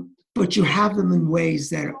 But you have them in ways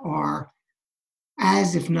that are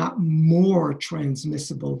as, if not more,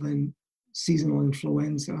 transmissible than seasonal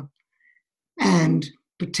influenza. And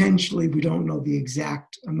potentially, we don't know the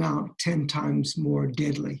exact amount, 10 times more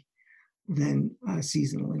deadly than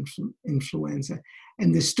seasonal influenza.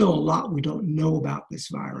 And there's still a lot we don't know about this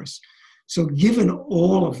virus. So given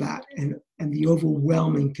all of that and the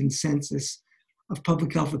overwhelming consensus of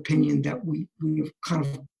public health opinion that we're kind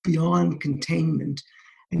of beyond containment,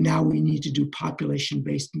 and now we need to do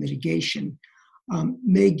population-based mitigation,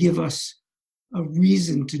 may give us a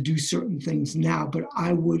reason to do certain things now, but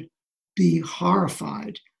I would be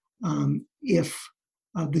horrified if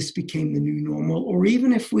this became the new normal, or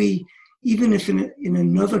even if in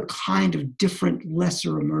another kind of different,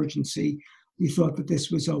 lesser emergency, we thought that this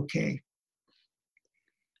was okay.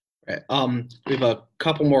 Right. We have a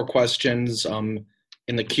couple more questions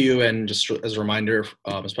in the queue, and just as a reminder,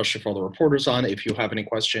 especially for all the reporters on, if you have any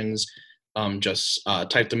questions, just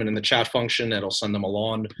type them in the chat function. It'll send them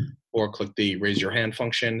along, or click the raise your hand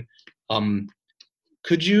function.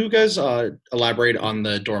 Could you guys elaborate on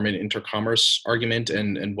the dormant intercommerce argument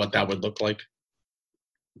and what that would look like?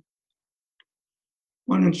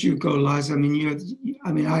 Why don't you go, Liza?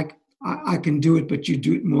 I can do it, but you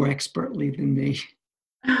do it more expertly than me.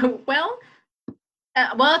 Well,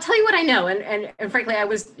 I'll tell you what I know, and frankly, I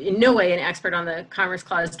was in no way an expert on the Commerce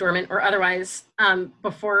Clause, dormant or otherwise,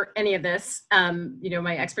 before any of this.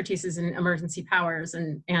 My expertise is in emergency powers,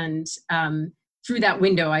 and through that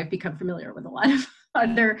window, I've become familiar with a lot of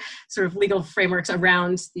other sort of legal frameworks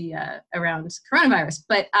around around coronavirus.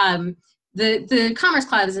 But the Commerce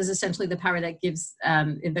Clause is essentially the power that gives,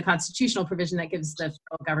 the constitutional provision that gives the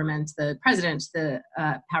federal government, the president, the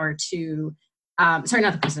power to sorry,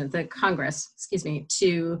 not the president, the Congress,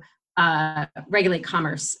 to regulate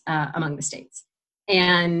commerce among the states.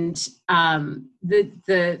 And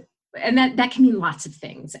that can mean lots of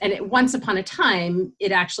things. And once upon a time,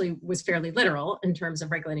 it actually was fairly literal in terms of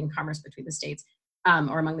regulating commerce between the states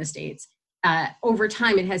or among the states. Over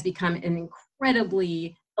time, it has become an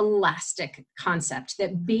incredibly elastic concept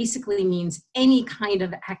that basically means any kind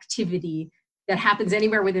of activity that happens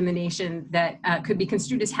anywhere within the nation that could be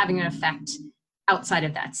construed as having an effect outside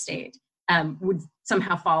of that state would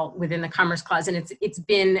somehow fall within the Commerce Clause. And it's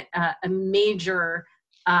been a major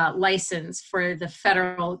license for the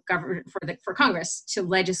federal government, for Congress to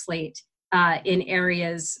legislate in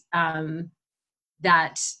areas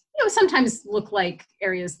that sometimes look like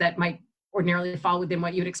areas that might ordinarily fall within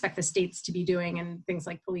what you would expect the states to be doing, and things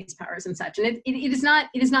like police powers and such. And it is not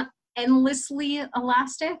endlessly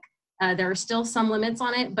elastic. There are still some limits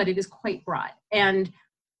on it, but it is quite broad. And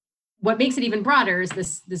what makes it even broader is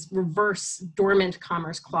this reverse dormant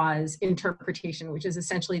Commerce Clause interpretation, which is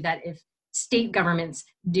essentially that if state governments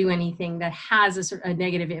do anything that has a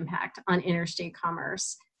negative impact on interstate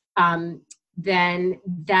commerce, then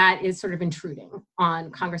that is sort of intruding on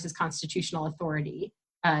Congress's constitutional authority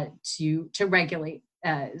to regulate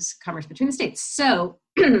commerce between the states. So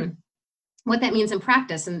what that means in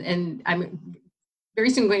practice, and I'm very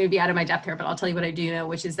soon going to be out of my depth here, but I'll tell you what I do know,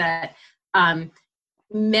 which is that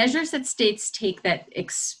measures that states take that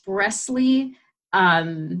expressly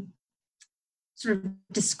sort of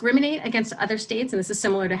discriminate against other states, and this is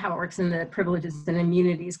similar to how it works in the privileges and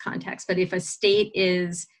immunities context, but if a state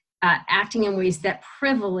is acting in ways that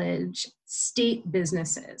privilege state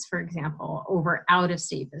businesses, for example, over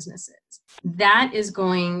out-of-state businesses, that is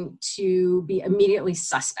going to be immediately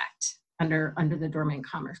suspect under the Dormant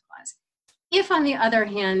Commerce Clause. If, on the other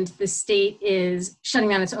hand, the state is shutting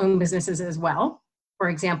down its own businesses as well, for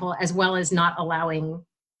example, as well as not allowing,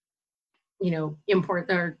 import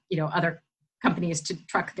or, other companies to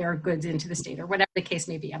truck their goods into the state, or whatever the case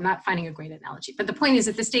may be. I'm not finding a great analogy, but the point is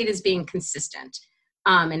that the state is being consistent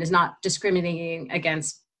and is not discriminating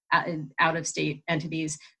against out-of-state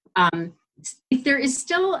entities. If there is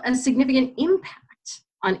still a significant impact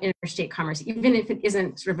on interstate commerce, even if it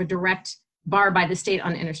isn't sort of a direct bar by the state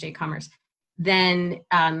on interstate commerce, then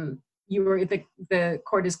the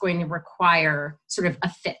court is going to require sort of a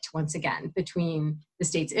fit, once again, between the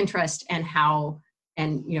state's interest and how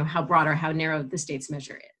broad or how narrow the state's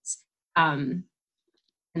measure is. And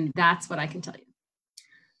that's what I can tell you.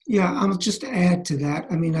 Yeah, I'll just add to that.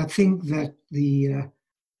 I mean, I think that the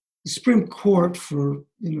Supreme Court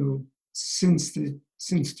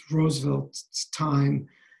since Roosevelt's time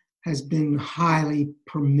has been highly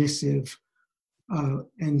permissive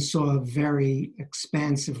and saw a very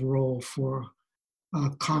expansive role for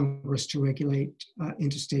Congress to regulate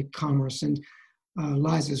interstate commerce. And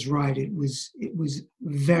Liza's right; it was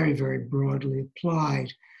very, very broadly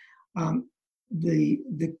applied. The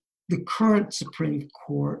current Supreme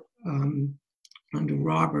Court under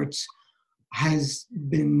Roberts has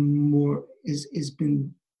been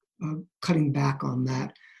cutting back on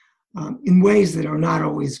that in ways that are not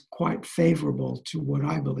always quite favorable to what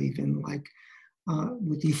I believe in, like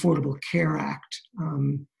with the Affordable Care Act.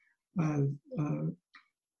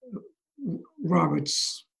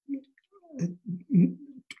 Roberts'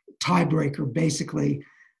 tiebreaker basically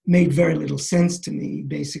made very little sense to me. He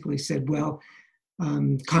basically said, well,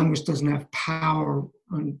 Congress doesn't have power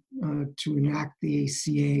to enact the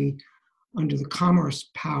ACA under the commerce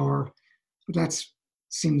power, but that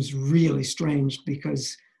seems really strange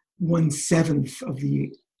because 1/7 of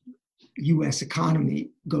the U.S.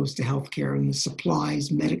 economy goes to healthcare, and the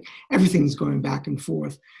supplies, everything's going back and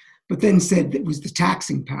forth. But then said that it was the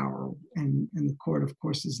taxing power, and the court, of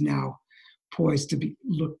course, is now poised to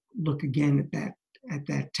look again at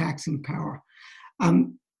that taxing power.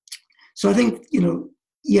 So I think,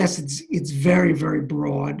 yes, it's very, very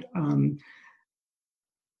broad.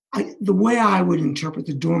 The way I would interpret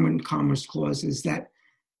the Dormant Commerce Clause is that,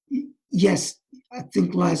 yes, I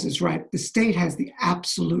think Liza's right. The state has the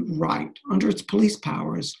absolute right, under its police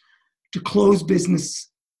powers, to close businesses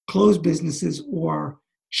or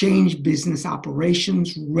change business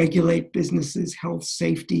operations, regulate businesses, health,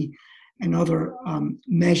 safety, and other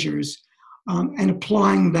measures, and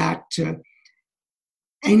applying that to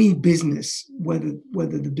any business,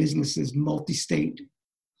 whether the business is multi-state,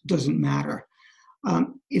 doesn't matter.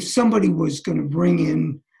 If somebody was going to bring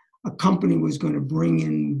in, a company was going to bring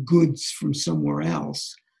in goods from somewhere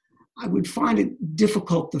else, I would find it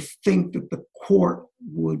difficult to think that the court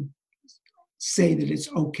would say that it's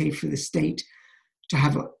okay for the state to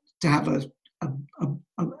have a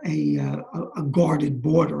guarded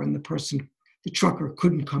border and the trucker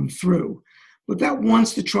couldn't come through. But that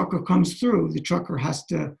once the trucker comes through, the trucker has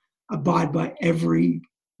to abide by every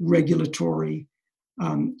regulatory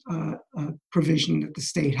provision that the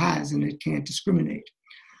state has, and it can't discriminate.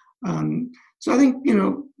 So I think,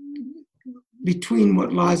 between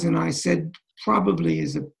what Liza and I said, probably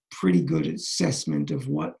is a pretty good assessment of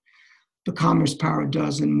what the commerce power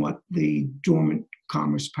does and what the dormant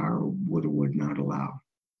commerce power would or would not allow.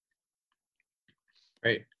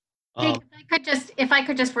 Great. If I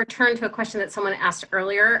could just return to a question that someone asked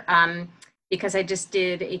earlier, because I just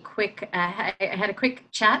did I had a quick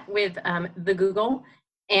chat with the Google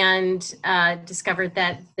and discovered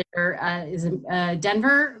that there is a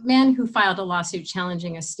Denver man who filed a lawsuit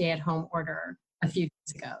challenging a stay-at-home order a few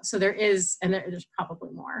days ago. So there is, and there's probably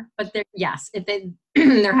more, but there has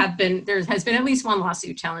been at least one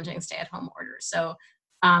lawsuit challenging stay-at-home orders. So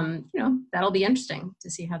that'll be interesting to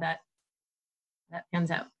see how that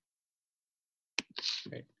pans out.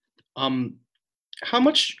 Right. How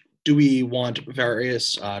much do we want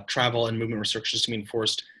various travel and movement restrictions to be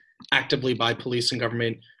enforced actively by police and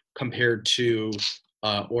government compared to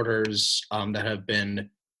orders that have been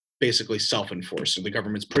basically self-enforced? So the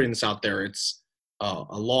government's putting this out there. It's a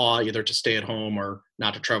law either to stay at home or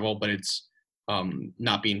not to travel, but it's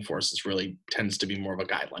not being enforced. It really tends to be more of a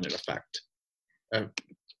guideline in effect.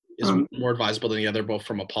 Is more advisable than the other, both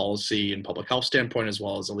from a policy and public health standpoint as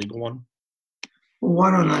well as a legal one? Well,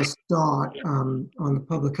 why don't I start on the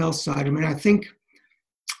public health side? I mean, I think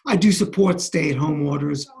I do support stay-at-home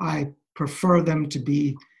orders. I prefer them to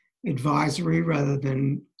be advisory rather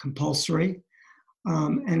than compulsory.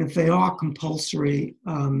 And if they are compulsory,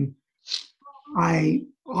 I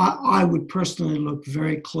would personally look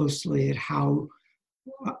very closely at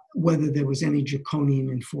whether there was any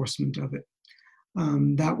draconian enforcement of it.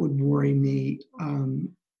 That would worry me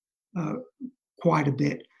quite a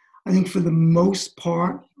bit. I think for the most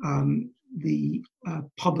part, the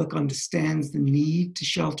public understands the need to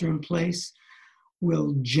shelter in place,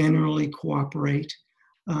 will generally cooperate,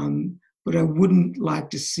 but I wouldn't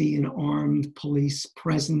like to see an armed police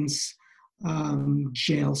presence,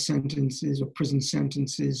 jail sentences or prison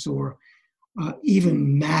sentences, or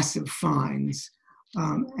even massive fines.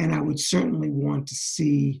 And I would certainly want to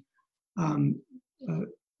see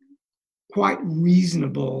quite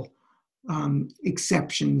reasonable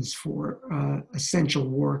exceptions for essential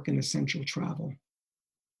work and essential travel.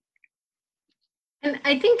 And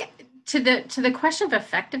I think to the question of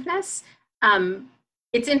effectiveness,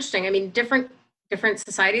 it's interesting. I mean, different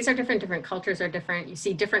societies are different cultures are different. You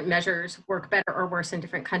see different measures work better or worse in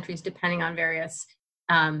different countries depending on various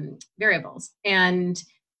variables. And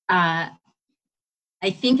I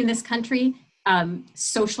think in this country,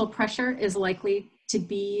 Social pressure is likely to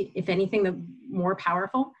be, if anything, the more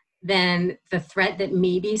powerful than the threat that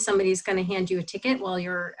maybe somebody's going to hand you a ticket while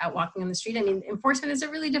you're out walking on the street. I mean, enforcement is a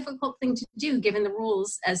really difficult thing to do given the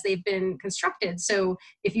rules as they've been constructed. So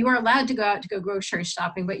if you are allowed to go out to go grocery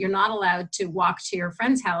shopping, but you're not allowed to walk to your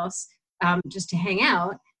friend's house just to hang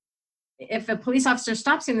out, if a police officer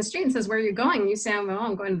stops you in the street and says, "Where are you going?" You say, "Oh,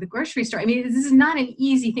 I'm going to the grocery store." I mean, this is not an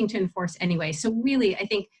easy thing to enforce anyway. So really, I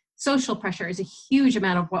think social pressure is a huge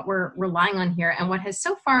amount of what we're relying on here, and what has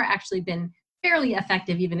so far actually been fairly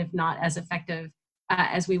effective, even if not as effective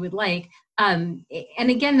as we would like. And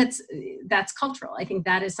again, that's cultural. I think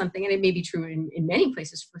that is something, and it may be true in many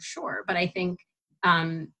places for sure, but I think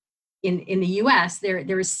in the US,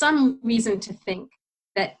 there is some reason to think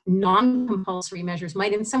that non-compulsory measures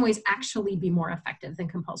might in some ways actually be more effective than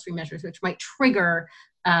compulsory measures, which might trigger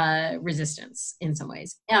resistance in some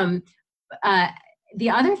ways. The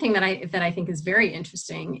other thing that I think is very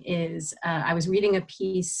interesting is I was reading a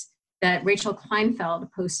piece that Rachel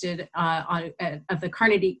Kleinfeld posted of the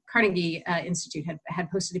Carnegie Institute had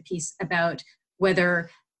posted a piece about whether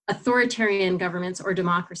authoritarian governments or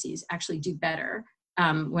democracies actually do better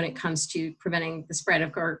when it comes to preventing the spread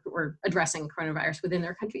of or addressing coronavirus within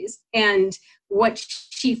their countries. And what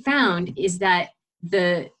she found is that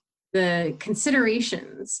the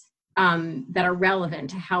considerations that are relevant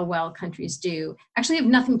to how well countries do actually have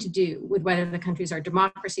nothing to do with whether the countries are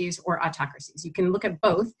democracies or autocracies. You can look at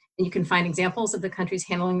both and you can find examples of the countries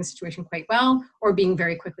handling the situation quite well or being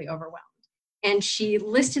very quickly overwhelmed. And she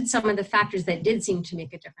listed some of the factors that did seem to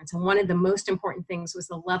make a difference. And one of the most important things was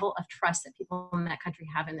the level of trust that people in that country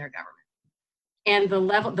have in their government. And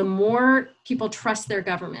the more people trust their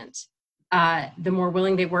government, the more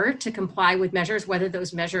willing they were to comply with measures, whether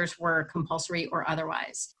those measures were compulsory or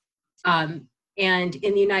otherwise. And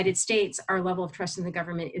in the United States, our level of trust in the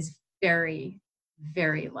government is very,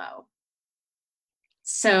 very low.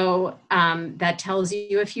 So that tells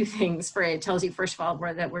you a few things. It tells you, first of all,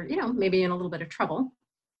 that we're maybe in a little bit of trouble,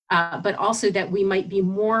 but also that we might be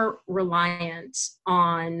more reliant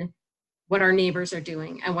on what our neighbors are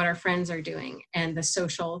doing and what our friends are doing and the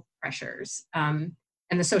social pressures and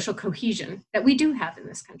the social cohesion that we do have in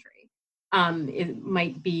this country. It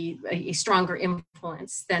might be a stronger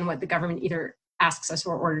influence than what the government either asks us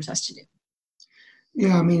or orders us to do.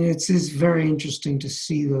 Yeah, I mean, it is very interesting to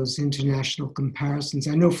see those international comparisons.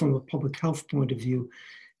 I know from a public health point of view,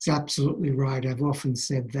 it's absolutely right. I've often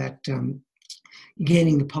said that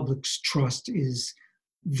gaining the public's trust is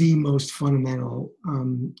the most fundamental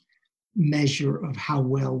measure of how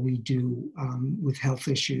well we do with health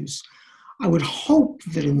issues. I would hope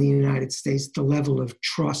that in the United States, the level of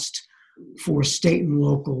trust for state and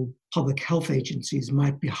local public health agencies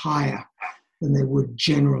might be higher than they would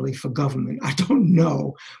generally for government. I don't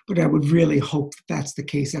know, but I would really hope that that's the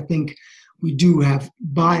case. I think we do have,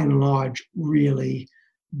 by and large, really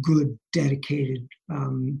good, dedicated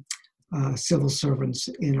civil servants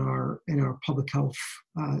in our public health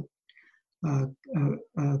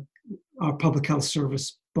our public health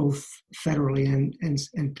service, both federally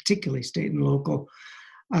and particularly state and local.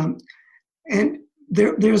 And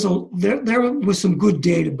there was some good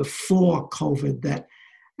data before COVID that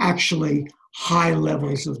actually high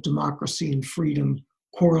levels of democracy and freedom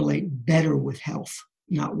correlate better with health,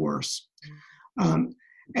 not worse.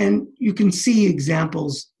 And you can see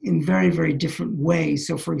examples in very, very different ways.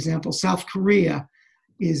 So, for example, South Korea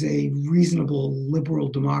is a reasonable liberal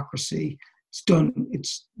democracy.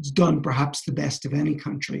 It's done perhaps the best of any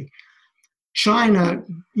country. China,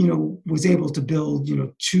 was able to build,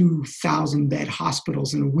 2,000-bed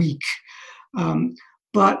hospitals in a week,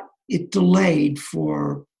 but it delayed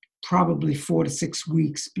for probably 4 to 6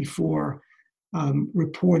 weeks before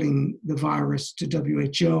reporting the virus to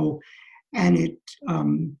WHO, and it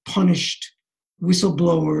punished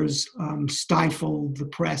whistleblowers, stifled the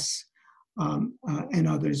press, and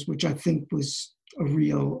others, which I think was a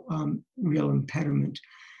real impediment.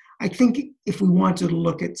 I think if we wanted to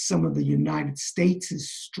look at some of the United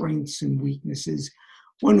States' strengths and weaknesses,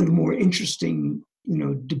 one of the more interesting,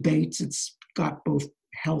 debates, it's got both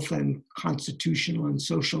health and constitutional and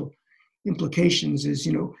social implications,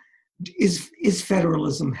 is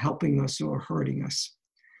federalism helping us or hurting us?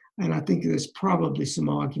 And I think there's probably some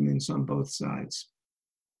arguments on both sides.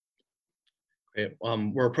 Great.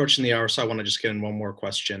 We're approaching the hour, so I want to just get in one more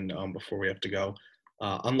question before we have to go.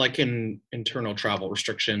 Unlike in internal travel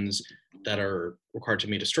restrictions that are required to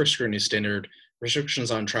meet a strict scrutiny standard, restrictions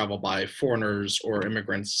on travel by foreigners or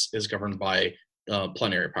immigrants is governed by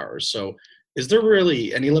plenary powers. So is there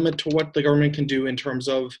really any limit to what the government can do in terms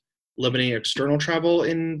of limiting external travel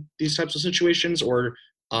in these types of situations, or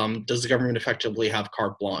does the government effectively have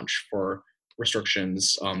carte blanche for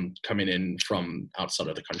restrictions coming in from outside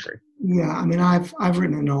of the country? Yeah, I mean, I've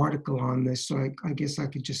written an article on this, so I guess I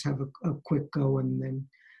could just have a quick go, and then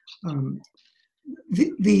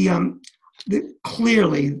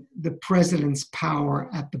clearly the president's power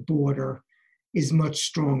at the border is much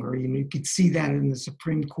stronger. You could see that in the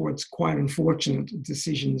Supreme Court's quite unfortunate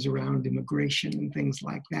decisions around immigration and things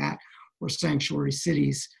like that, or sanctuary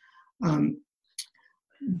cities.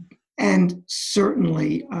 And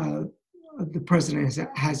certainly the president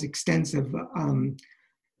has extensive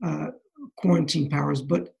quarantine powers,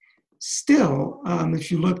 but still,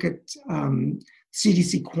 if you look at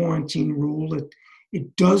CDC quarantine rule,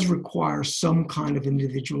 it does require some kind of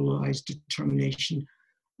individualized determination,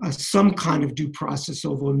 some kind of due process,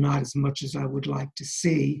 although not as much as I would like to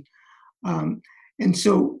see. And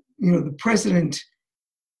so, the president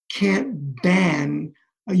can't ban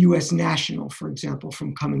a U.S. national, for example,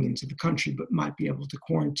 from coming into the country, but might be able to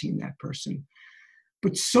quarantine that person.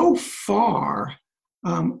 But so far,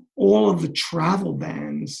 all of the travel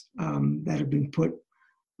bans that have been put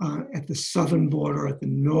at the southern border, at the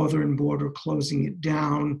northern border, closing it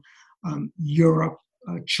down, Europe,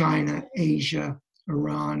 China, Asia,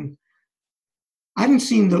 Iran, I haven't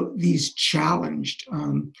seen these challenged.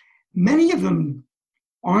 Many of them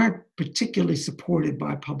aren't particularly supported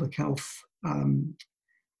by public health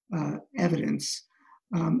evidence.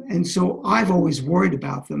 And so I've always worried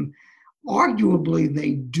about them. Arguably,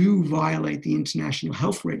 they do violate the international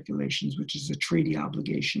health regulations, which is a treaty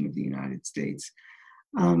obligation of the United States.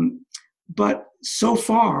 But so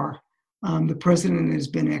far, the president has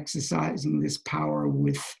been exercising this power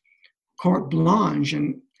with carte blanche,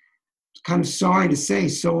 and kind of sorry to say,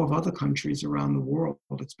 so have other countries around the world.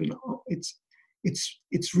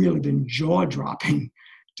 It's really been jaw-dropping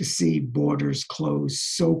to see borders close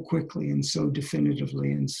so quickly and so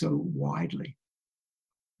definitively and so widely.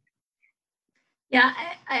 Yeah,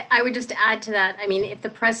 I would just add to that. I mean, if the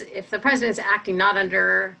president is acting not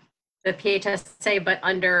under the PHSA but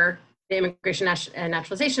under the Immigration and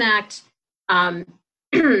Naturalization Act,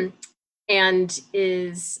 and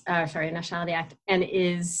is Nationality Act, and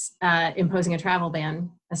is imposing a travel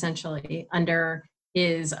ban essentially under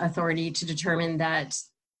his authority to determine that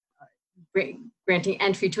granting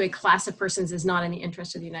entry to a class of persons is not in the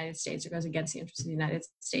interest of the United States or goes against the interest of the United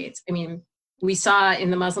States. I mean, we saw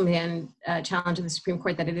in the Muslim ban challenge of the Supreme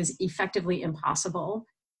Court that it is effectively impossible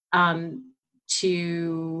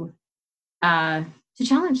to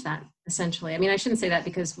challenge that, essentially. I mean, I shouldn't say that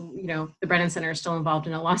because, the Brennan Center is still involved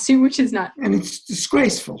in a lawsuit, which is not... And it's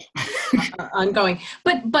disgraceful. Ongoing.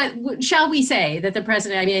 But shall we say that the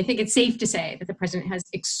president, I mean, I think it's safe to say that the president has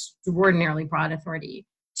extraordinarily broad authority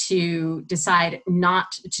to decide not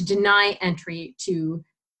to deny entry to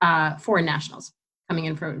foreign nationals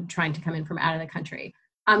trying to come in from out of the country.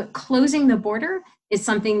 Closing the border is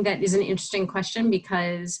something that is an interesting question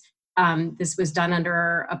because this was done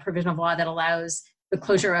under a provision of law that allows the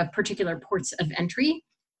closure of particular ports of entry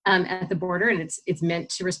at the border, and it's meant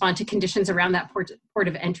to respond to conditions around that port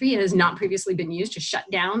of entry. It has not previously been used to shut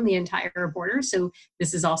down the entire border, so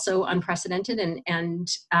this is also unprecedented, and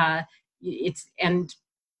it's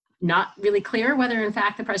not really clear whether, in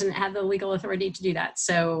fact, the president had the legal authority to do that.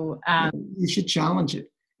 So you should challenge it.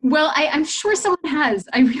 Well, I'm sure someone has.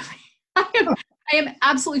 I am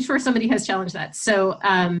absolutely sure somebody has challenged that. So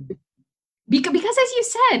because as you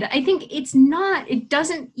said, I think it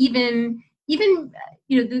doesn't even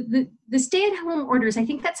the stay-at-home orders, I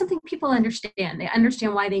think that's something people understand. They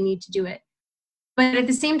understand why they need to do it. But at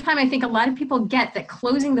the same time, I think a lot of people get that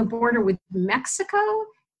closing the border with Mexico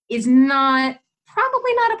is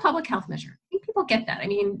probably not a public health measure. I think people get that. I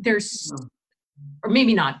mean, or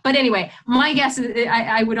maybe not. But anyway, my guess is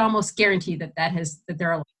I would almost guarantee that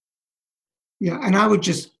there are. Yeah, and I would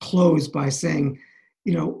just close by saying,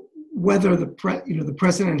 whether the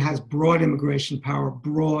president has broad immigration power,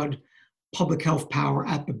 broad public health power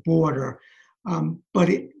at the border, but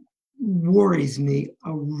it worries me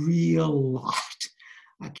a real lot.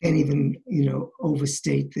 I can't even,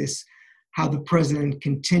 overstate this, how the president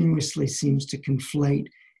continuously seems to conflate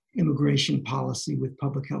immigration policy with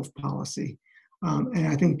public health policy. And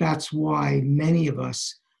I think that's why many of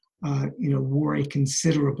us, worry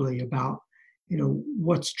considerably about,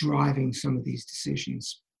 what's driving some of these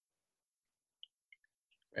decisions.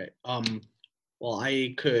 Right. Well,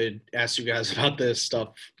 I could ask you guys about this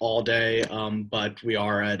stuff all day, but we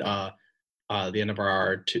are at the end of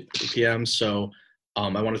our 2 p.m. So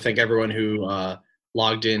I want to thank everyone who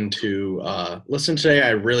logged in to listen today.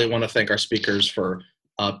 I really want to thank our speakers for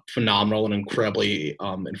a phenomenal and incredibly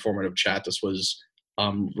informative chat. This was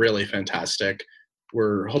really fantastic.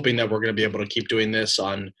 we're hoping that we're going to be able to keep doing this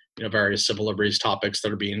on various civil liberties topics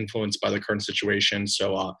that are being influenced by the current situation.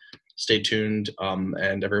 So stay tuned,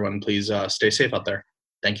 and everyone, please stay safe out there.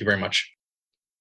 Thank you very much.